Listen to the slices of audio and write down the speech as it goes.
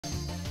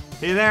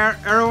Hey there,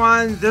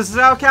 everyone. This is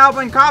El Cowboy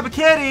and Cobba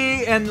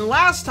Kitty, and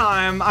last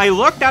time I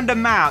looked at the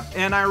map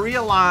and I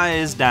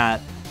realized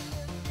that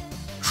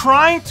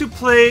trying to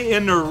play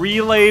in a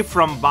relay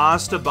from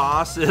boss to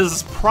boss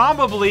is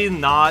probably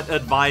not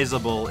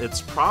advisable. It's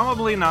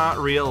probably not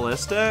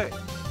realistic.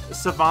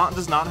 Savant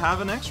does not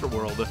have an extra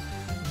world.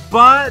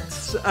 But,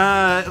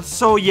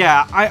 so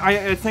yeah,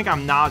 I think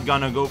I'm not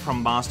gonna go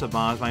from boss to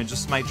boss. I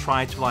just might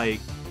try to,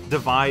 like,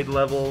 divide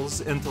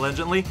levels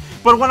intelligently.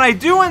 But what I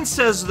do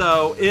insist,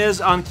 though, is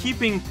on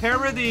keeping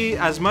parity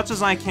as much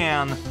as I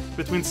can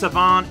between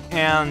Savant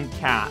and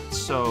Cat.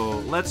 So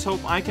let's hope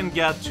I can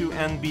get to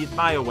and beat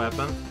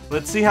Bioweapon.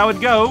 Let's see how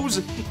it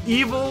goes.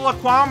 Evil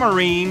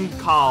Aquamarine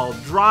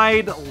called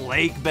Dried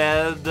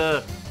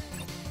Lakebed.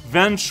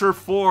 Venture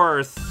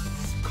forth,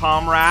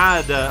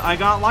 comrade. I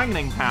got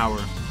lightning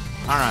power.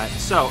 Alright,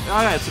 so,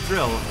 oh yeah, it's a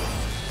drill.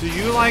 Do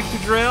you like to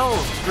drill?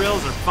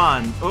 Drills are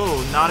fun.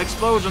 Oh, not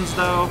explosions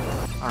though.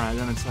 Alright,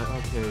 then it's like,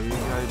 okay, you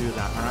gotta do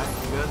that. Alright,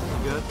 you good?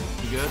 You good?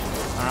 You good?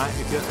 Alright,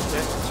 you good?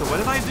 Okay. So what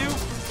did I do?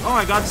 Oh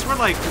my god, this were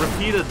like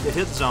repeated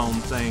hit zone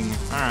thing.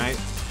 Alright.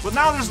 But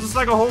now there's just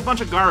like a whole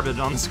bunch of garbage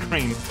on the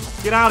screen.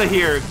 Get out of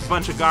here,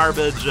 bunch of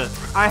garbage.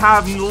 I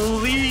have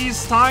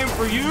least time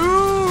for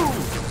you!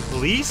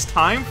 Least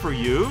time for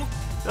you?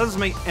 Doesn't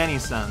make any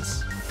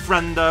sense.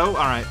 Friendo.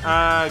 Alright,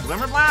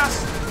 Glimmer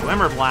Blast?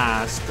 Glimmer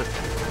Blast.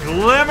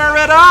 Glimmer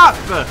it up!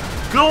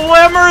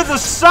 Glimmer the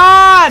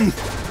sun!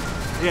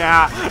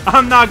 Yeah,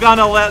 I'm not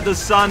gonna let the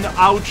sun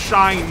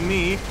outshine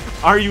me.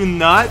 Are you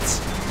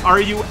nuts? Are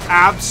you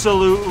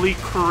absolutely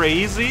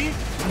crazy?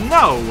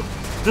 No!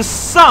 The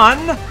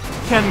sun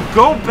can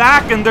go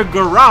back in the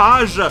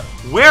garage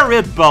where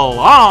it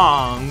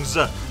belongs!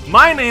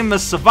 My name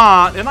is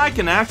Savant, and I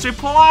can actually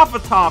pull off a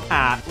top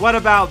hat. What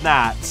about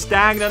that?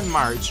 Stagnant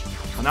March.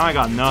 Well, now I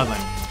got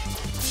nothing.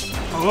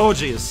 Oh,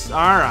 jeez.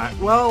 Alright,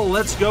 well,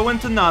 let's go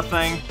into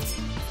nothing.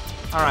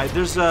 Alright,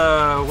 there's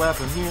a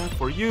weapon here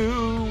for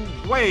you.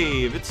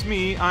 Wave, it's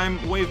me.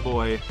 I'm Wave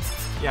Boy.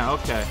 Yeah,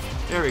 okay.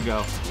 There we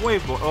go.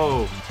 Wave Boy.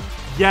 Oh.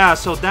 Yeah,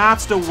 so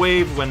that's the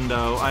wave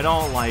window. I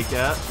don't like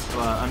it,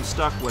 but I'm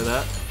stuck with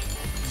it.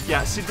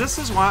 Yeah, see, this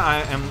is why I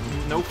am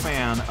no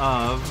fan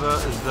of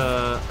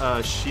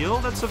the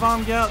shield that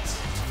Savant gets.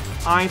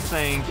 I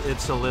think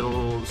it's a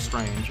little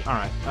strange.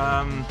 Alright,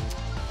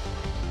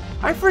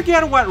 I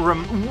forget what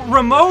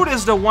remote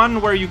is the one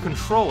where you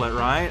control it,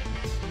 right?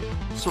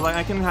 So like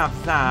I can have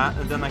that,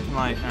 and then I can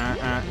like,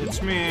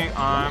 it's me.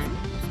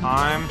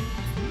 I'm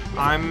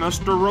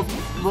Mr.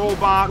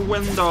 Robot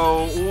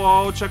Window.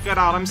 Whoa, check it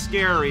out. I'm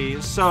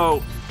scary.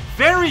 So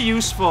very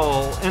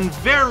useful in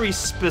very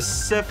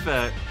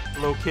specific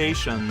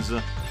locations.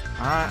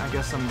 Alright, I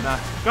guess I'm done.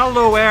 Got a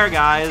little air,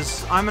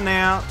 guys. I'm an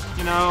ant.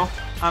 You know,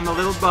 I'm a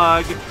little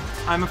bug.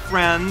 I'm a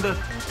friend.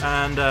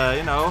 And,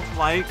 you know,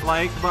 like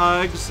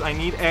bugs, I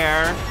need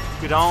air.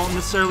 We don't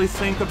necessarily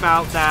think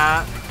about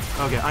that.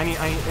 Okay, I need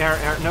air.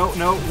 No,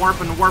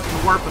 warping.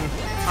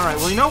 Alright,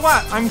 well, you know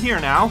what? I'm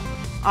here now.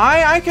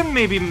 I can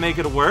maybe make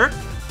it work.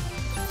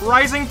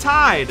 Rising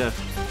Tide.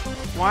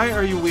 Why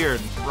are you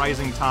weird,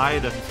 Rising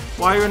Tide?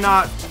 Why are you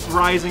not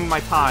rising my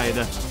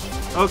tide?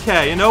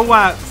 Okay, you know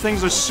what?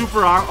 Things are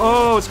super...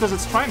 Oh, it's because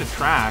it's trying to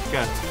track.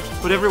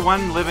 But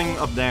everyone living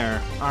up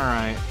there.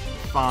 Alright,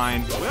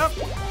 fine. Whip.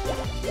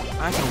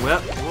 I can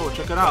whip. Whoa,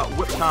 check it out.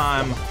 Whip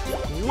time.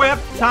 Whip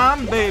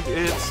time, baby.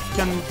 It's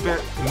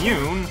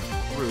immune.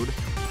 Rude.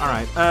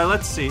 Alright,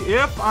 let's see.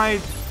 If I...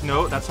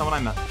 No, that's not what I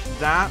meant.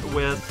 That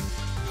with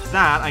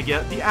that, I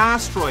get the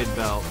asteroid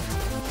belt.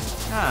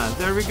 Yeah,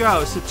 there we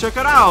go. So check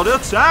it out.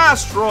 It's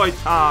asteroid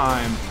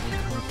time.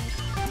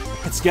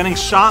 It's getting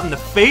shot in the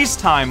face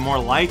time, more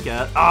like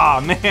it. Aw,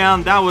 oh,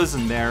 man, that was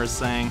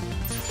embarrassing.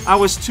 I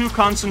was too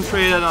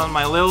concentrated on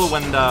my little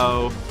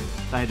window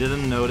that I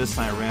didn't notice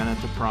I ran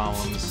into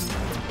problems.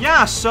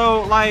 Yeah,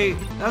 so, like,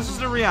 this is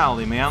the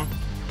reality, man.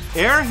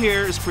 Air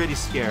here is pretty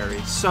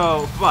scary.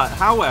 So, but,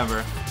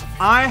 however,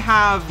 I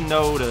have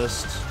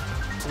noticed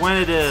when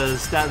it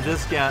is that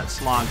this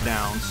gets locked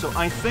down. So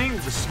I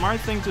think the smart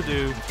thing to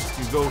do,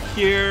 you go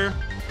here,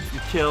 you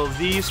kill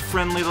these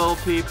friendly little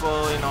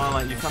people, you know,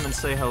 like you come and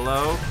say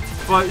hello.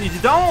 But you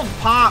don't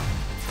pop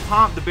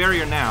the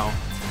barrier now.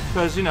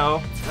 Because, you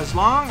know, as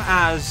long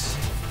as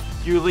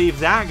you leave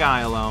that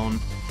guy alone,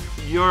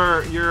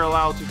 you're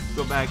allowed to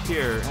go back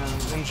here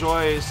and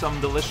enjoy some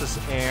delicious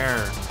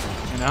air.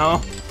 You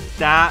know?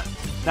 That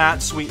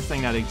sweet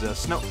thing that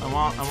exists. Nope, I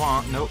want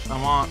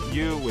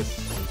you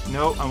with,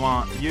 nope, I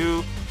want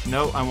you,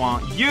 nope, I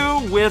want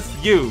you with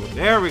you.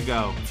 There we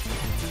go.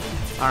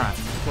 Alright,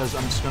 because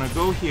I'm just gonna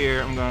go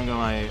here, I'm gonna go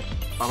like,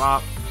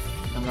 bop,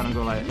 I'm gonna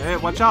go like, hey,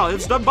 watch out,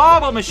 it's the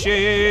bobble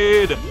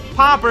machine!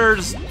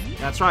 Poppers!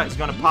 That's right, it's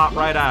gonna pop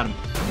right at him.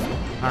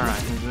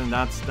 Alright, and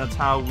that's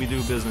how we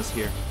do business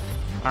here.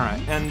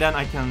 Alright, and then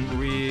I can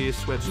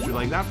re-switch to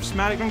like that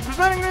prismatic, and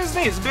prismatic is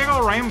neat, it's a big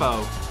old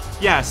rainbow.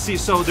 Yeah, see,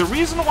 so the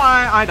reason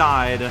why I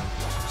died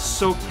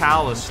so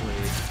callously,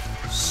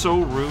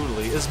 so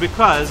rudely, is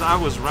because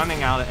I was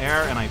running out of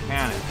air and I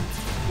panicked.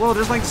 Whoa,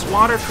 there's like this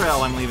water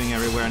trail I'm leaving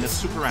everywhere and it's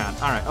super rad.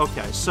 Alright,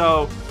 okay,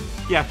 so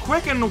Yeah,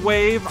 Quicken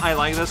Wave, I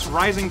like this.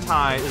 Rising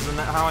Tide, isn't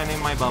that how I name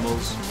my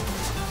bubbles?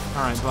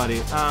 Alright,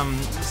 buddy. I'm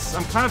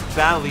kind of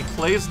badly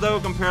placed,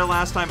 though, compared to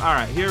last time.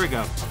 Alright, here we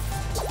go.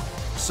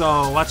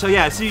 So, watch out.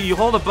 Yeah, see, you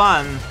hold a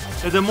button.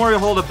 The more you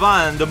hold a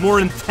button, the more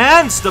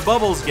intense the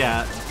bubbles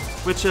get.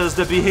 Which is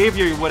the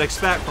behavior you would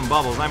expect from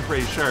bubbles, I'm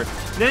pretty sure.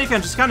 Then you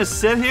can just kind of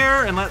sit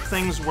here and let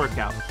things work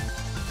out.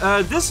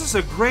 This is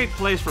a great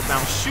place for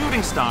bounce.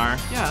 Shooting Star.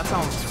 Yeah, that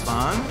sounds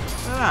fun.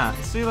 Look at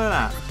that. See, look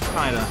at that.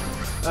 Kinda.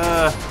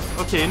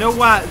 Okay, you know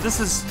what? This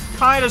is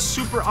kind of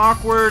super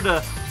awkward.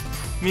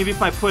 Maybe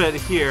if I put it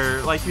here,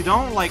 like, you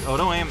don't, like,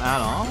 auto-aim at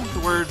all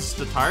towards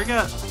the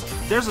target.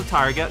 There's a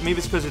target. Maybe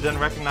it's because you didn't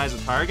recognize the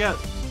target.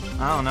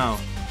 I don't know.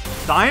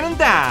 Dine and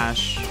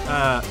Dash.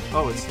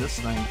 Oh, it's this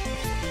thing.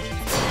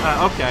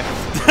 Okay.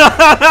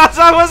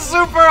 That was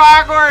super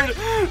awkward!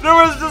 There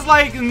was just,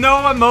 like,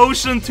 no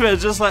emotion to it.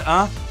 Just like,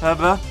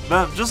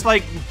 just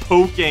like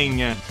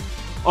poking.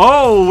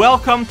 Oh,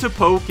 welcome to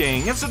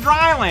poking. It's a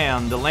dry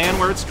land. The land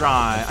where it's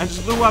dry. I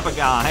just blew up a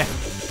guy.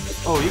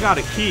 Oh, you got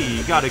a key.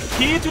 You got a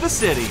key to the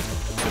city.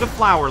 To the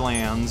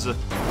Flowerlands.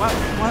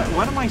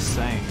 What am I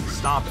saying?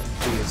 Stop it,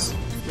 please.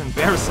 You're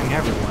embarrassing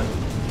everyone.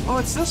 Oh,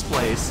 it's this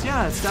place.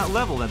 Yeah, it's that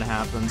level that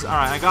happens.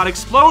 Alright, I got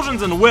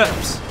explosions and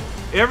whips.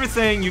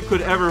 Everything you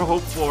could ever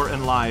hope for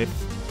in life.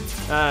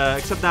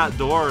 Except that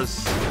door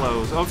is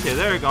closed. Okay,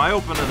 there you go. I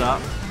opened it up.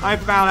 I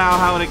found out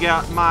how to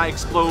get my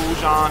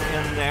explosion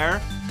in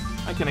there.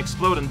 I can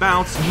explode and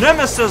bounce.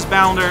 Nemesis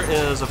Bounder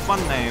is a fun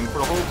name for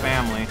the whole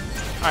family.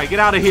 Alright, get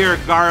out of here,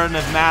 Garden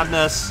of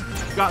Madness.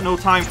 Got no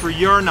time for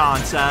your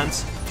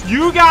nonsense.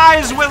 You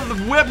guys with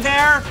whip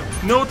hair,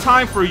 no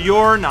time for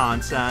your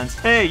nonsense.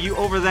 Hey, you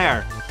over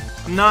there.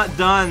 I'm not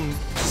done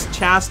just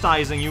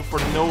chastising you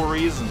for no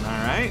reason,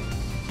 alright?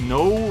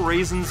 No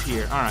reasons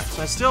here. Alright,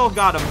 so I still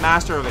got a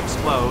Master of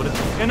Explode.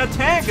 And a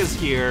tank is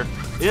here.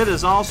 It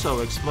is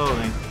also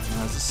exploding.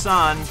 As the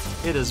sun,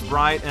 it is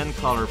bright and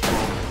colorful.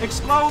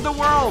 Explode the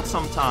world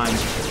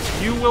sometimes.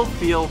 You will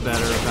feel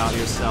better about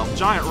yourself.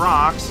 Giant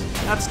rocks,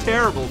 that's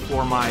terrible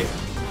for my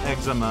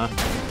eczema.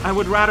 I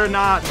would rather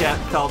not get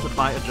pelted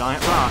by a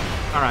giant rock.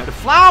 Alright, the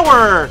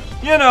flower,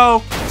 you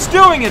know, it's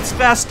doing its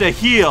best to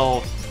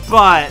heal,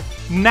 but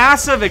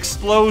massive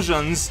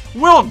explosions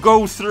will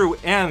go through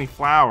any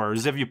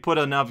flowers if you put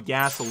enough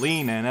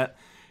gasoline in it.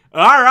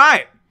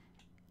 Alright.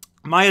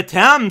 My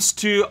attempts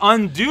to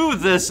undo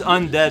this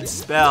undead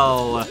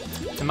spell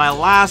in my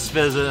last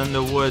visit in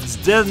the woods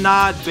did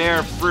not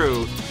bear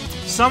fruit.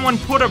 Someone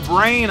put a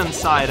brain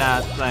inside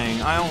that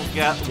thing. I don't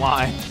get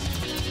why.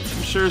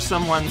 I'm sure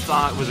someone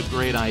thought it was a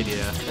great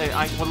idea. Hey,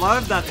 I would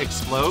love that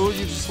explode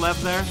you just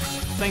left there.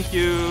 Thank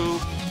you.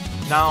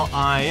 Now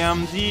I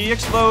am the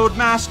Explode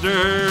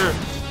Master.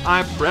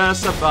 I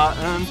press a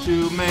button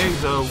to make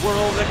the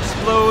world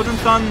explode in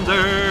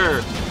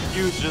thunder.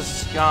 You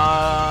just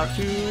got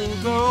to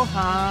go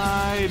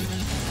hide.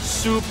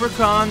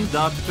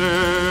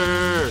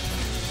 Superconductor.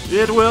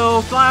 It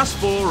will last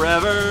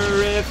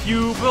forever if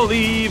you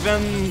believe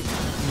in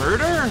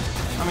murder?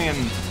 I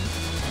mean,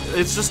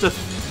 it's just a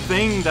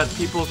thing that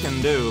people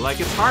can do. Like,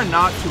 it's hard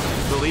not to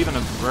believe in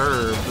a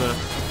verb.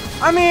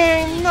 I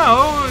mean,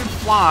 no,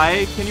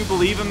 fly. Can you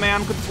believe a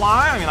man could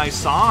fly? I mean, I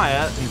saw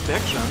it in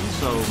fiction,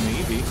 so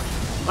maybe.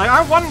 Like,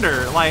 I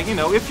wonder, like, you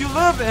know, if you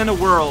live in a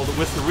world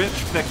with rich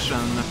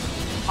fiction,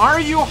 are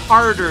you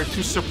harder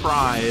to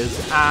surprise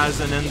as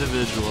an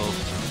individual?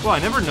 Well, I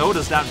never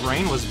noticed that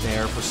brain was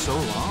there for so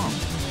long.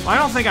 Well, I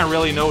don't think I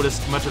really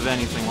noticed much of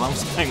anything while I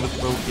was playing with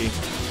Loki.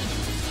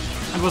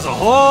 There was a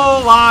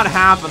whole lot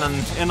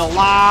happening, and a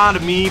lot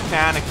of me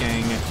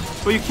panicking.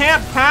 But you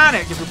can't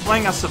panic if you're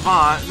playing a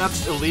savant.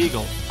 That's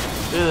illegal.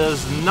 It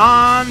is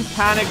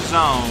non-panic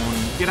zone.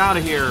 Get out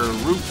of here,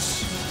 roots.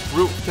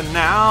 Root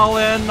canal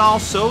and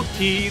also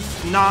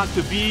teeth, not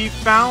to be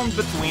found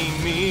between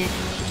me.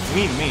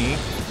 Between me?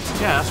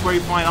 Yeah, that's where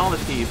you find all the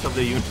teeth of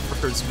the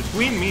universe.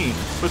 Between me.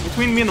 But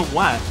between me and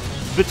what?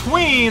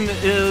 Between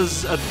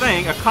is a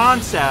thing, a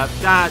concept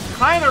that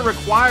kind of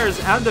requires,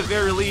 at the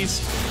very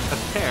least, a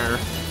pear.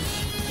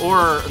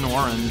 Or an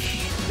orange.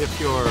 If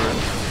you're...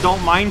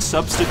 Don't mind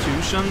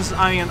substitutions.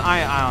 I mean,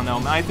 I don't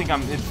know. I think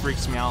it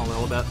freaks me out a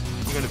little bit.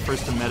 I'm gonna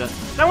first admit it.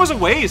 That was a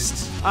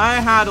waste.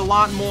 I had a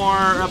lot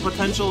more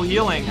potential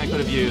healing I could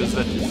have used.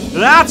 But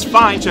that's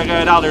fine. Check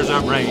it out. There's a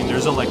brain.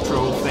 There's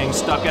electrode thing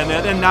stuck in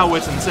it. And now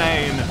it's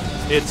insane.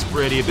 It's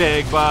pretty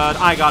big, but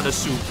I got a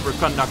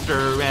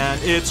superconductor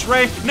and it's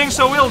raining,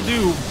 so we'll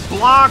do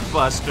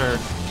Blockbuster.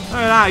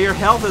 Your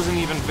health isn't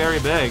even very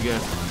big.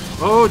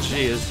 Oh,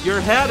 jeez.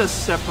 Your head is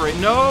separate.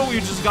 No, you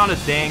just got a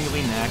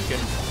dangly neck.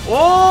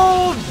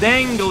 Old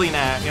dangly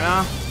neck, you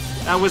know?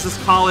 That was his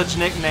college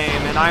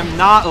nickname, and I'm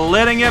not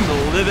letting him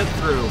live it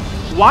through.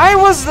 Why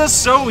was this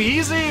so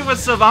easy with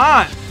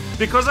Savant?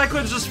 Because I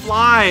could just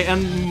fly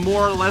and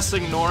more or less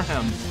ignore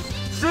him.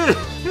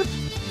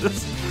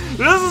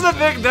 This is a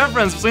big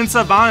difference between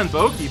Savant and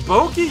Boki.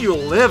 Boki, you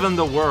live in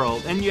the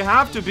world, and you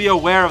have to be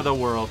aware of the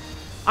world.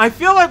 I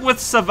feel like with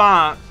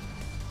Savant,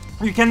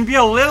 you can be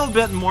a little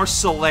bit more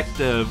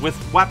selective with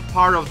what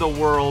part of the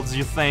world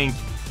you think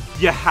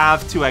you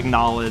have to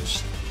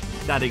acknowledge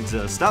that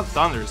exists. That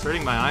thunder is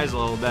hurting my eyes a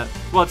little bit.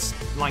 Well, it's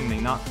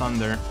lightning, not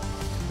thunder.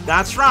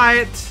 That's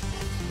right.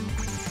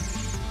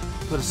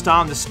 Put a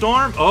stop on the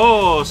storm.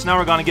 Oh, so now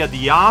we're gonna get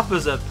the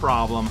opposite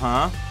problem,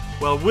 huh?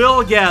 Well,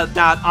 we'll get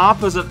that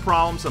opposite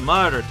problem some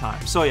other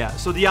time. So yeah,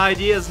 so the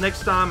idea is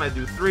next time I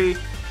do 3, and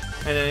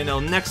then, you know,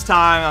 next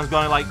time I'm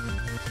going like,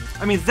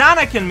 I mean, that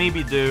I can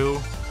maybe do.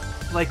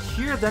 Like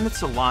here, then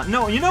it's a lot.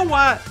 No, you know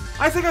what?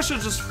 I think I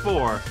should just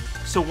 4.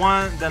 So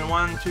 1, then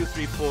 1, 2,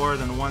 3, 4,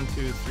 then 1,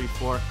 2, 3,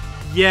 4.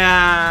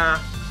 Yeah.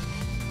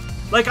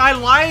 Like, I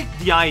like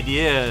the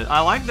idea.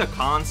 I like the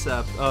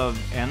concept of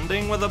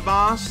ending with a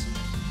boss.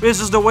 It's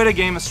just the way the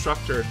game is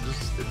structured.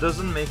 It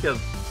doesn't make it